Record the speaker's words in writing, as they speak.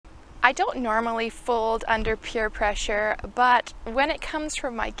I don't normally fold under peer pressure, but when it comes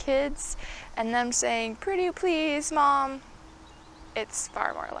from my kids and them saying, "Pretty please, Mom," it's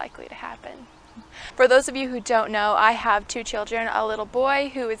far more likely to happen. For those of you who don't know, I have two children, a little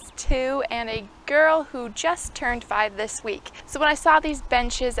boy who is 2 and a girl who just turned 5 this week. So when I saw these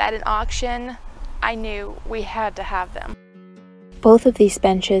benches at an auction, I knew we had to have them. Both of these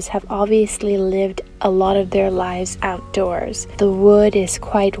benches have obviously lived a lot of their lives outdoors. The wood is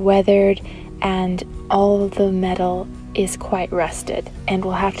quite weathered and all of the metal is quite rusted, and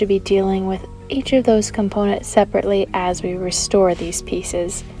we'll have to be dealing with each of those components separately as we restore these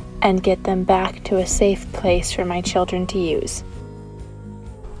pieces and get them back to a safe place for my children to use.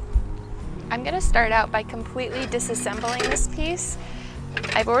 I'm going to start out by completely disassembling this piece.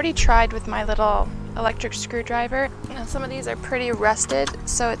 I've already tried with my little electric screwdriver. Now, some of these are pretty rusted,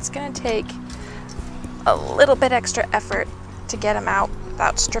 so it's going to take a little bit extra effort to get them out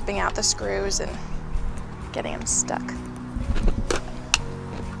without stripping out the screws and getting them stuck.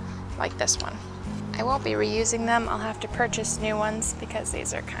 Like this one. I won't be reusing them. I'll have to purchase new ones because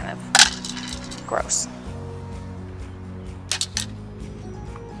these are kind of gross.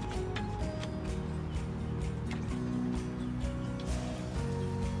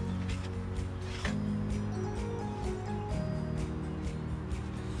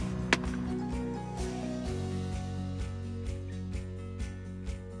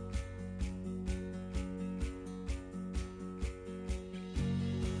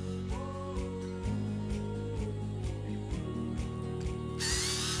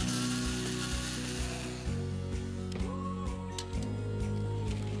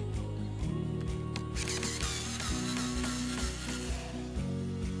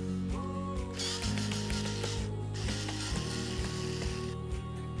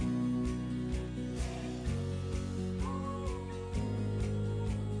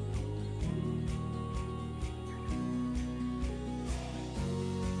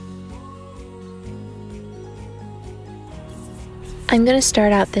 I'm going to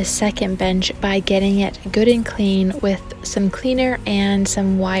start out this second bench by getting it good and clean with some cleaner and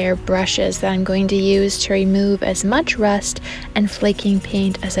some wire brushes that I'm going to use to remove as much rust and flaking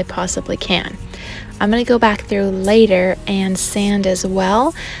paint as I possibly can. I'm going to go back through later and sand as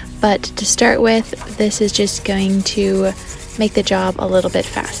well, but to start with, this is just going to make the job a little bit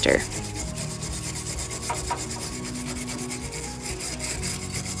faster.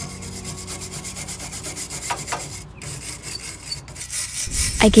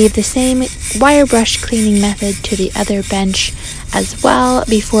 I gave the same wire brush cleaning method to the other bench as well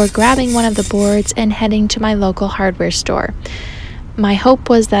before grabbing one of the boards and heading to my local hardware store. My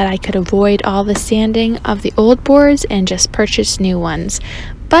hope was that I could avoid all the sanding of the old boards and just purchase new ones.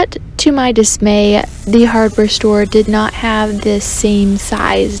 But to my dismay, the hardware store did not have this same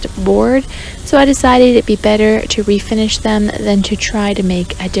sized board, so I decided it'd be better to refinish them than to try to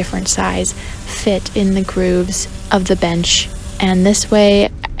make a different size fit in the grooves of the bench. And this way,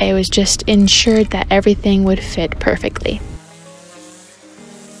 I was just ensured that everything would fit perfectly.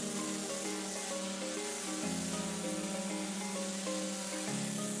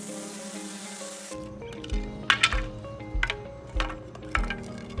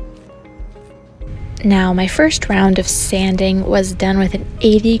 Now, my first round of sanding was done with an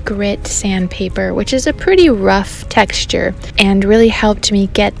 80 grit sandpaper, which is a pretty rough texture and really helped me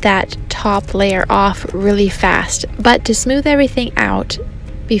get that top layer off really fast. But to smooth everything out,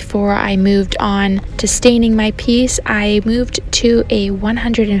 before I moved on to staining my piece, I moved to a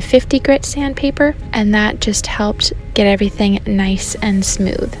 150 grit sandpaper, and that just helped get everything nice and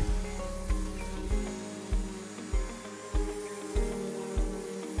smooth.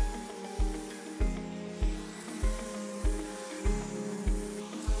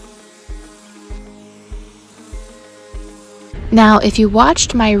 Now, if you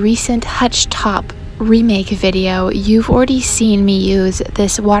watched my recent hutch top remake video, you've already seen me use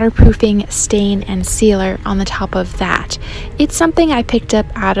this waterproofing stain and sealer on the top of that. It's something I picked up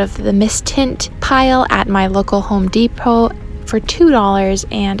out of the mist tint pile at my local Home Depot for $2,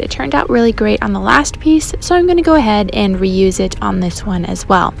 and it turned out really great on the last piece, so I'm going to go ahead and reuse it on this one as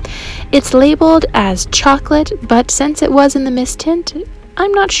well. It's labeled as chocolate, but since it was in the mist tint,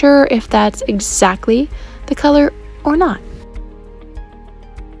 I'm not sure if that's exactly the color or not.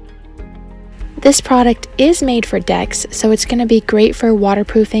 This product is made for decks, so it's going to be great for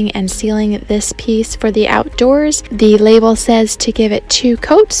waterproofing and sealing this piece for the outdoors. The label says to give it 2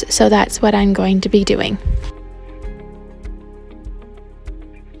 coats, so that's what I'm going to be doing.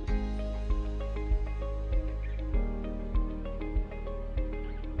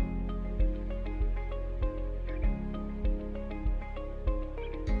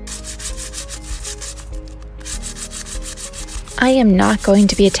 I am not going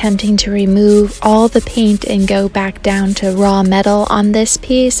to be attempting to remove all the paint and go back down to raw metal on this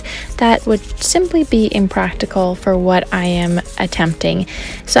piece. That would simply be impractical for what I am attempting.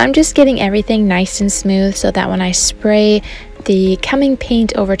 So I'm just getting everything nice and smooth so that when I spray the coming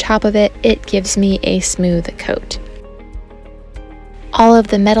paint over top of it, it gives me a smooth coat. All of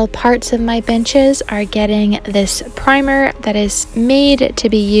the metal parts of my benches are getting this primer that is made to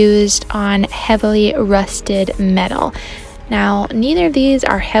be used on heavily rusted metal. Now, neither of these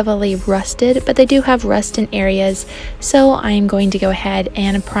are heavily rusted, but they do have rust in areas, so I'm going to go ahead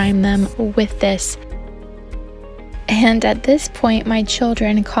and prime them with this. And at this point, my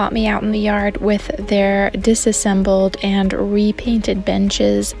children caught me out in the yard with their disassembled and repainted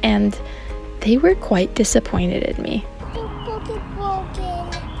benches, and they were quite disappointed in me.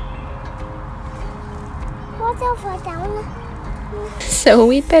 So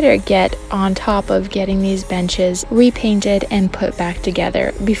we better get on top of getting these benches repainted and put back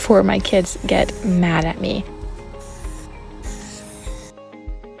together before my kids get mad at me.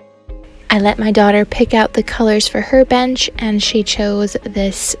 I let my daughter pick out the colors for her bench, and she chose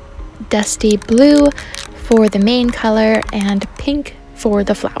this dusty blue for the main color and pink for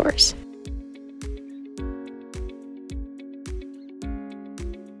the flowers.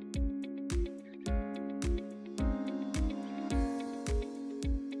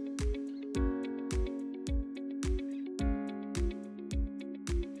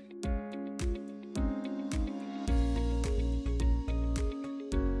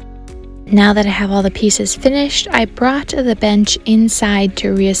 Now that I have all the pieces finished, I brought the bench inside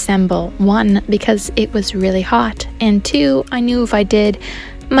to reassemble. 1, because it was really hot, and 2, I knew if I did,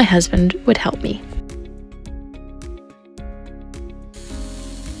 my husband would help me.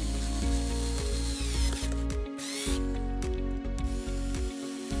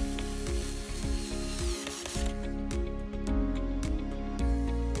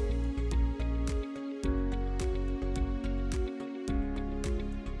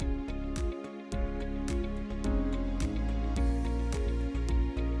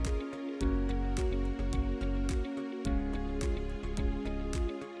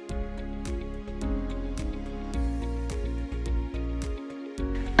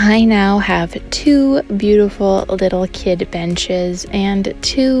 I now have 2 beautiful little kid benches and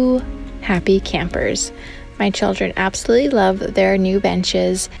 2 happy campers. My children absolutely love their new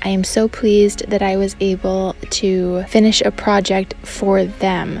benches. I am so pleased that I was able to finish a project for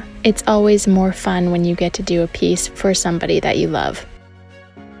them. It's always more fun when you get to do a piece for somebody that you love.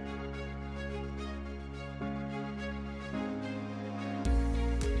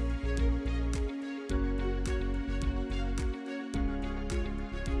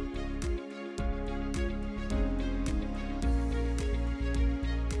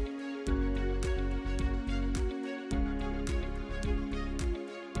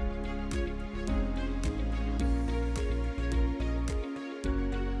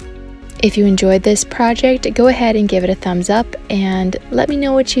 If you enjoyed this project, go ahead and give it a thumbs up and let me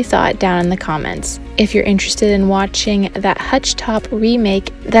know what you thought down in the comments. If you're interested in watching that hutch top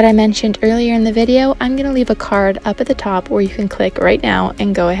remake that I mentioned earlier in the video, I'm going to leave a card up at the top where you can click right now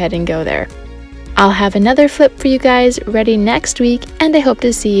and go ahead and go there. I'll have another flip for you guys ready next week, and I hope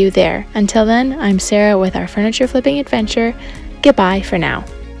to see you there. Until then, I'm Sarah with our furniture flipping adventure. Goodbye for now.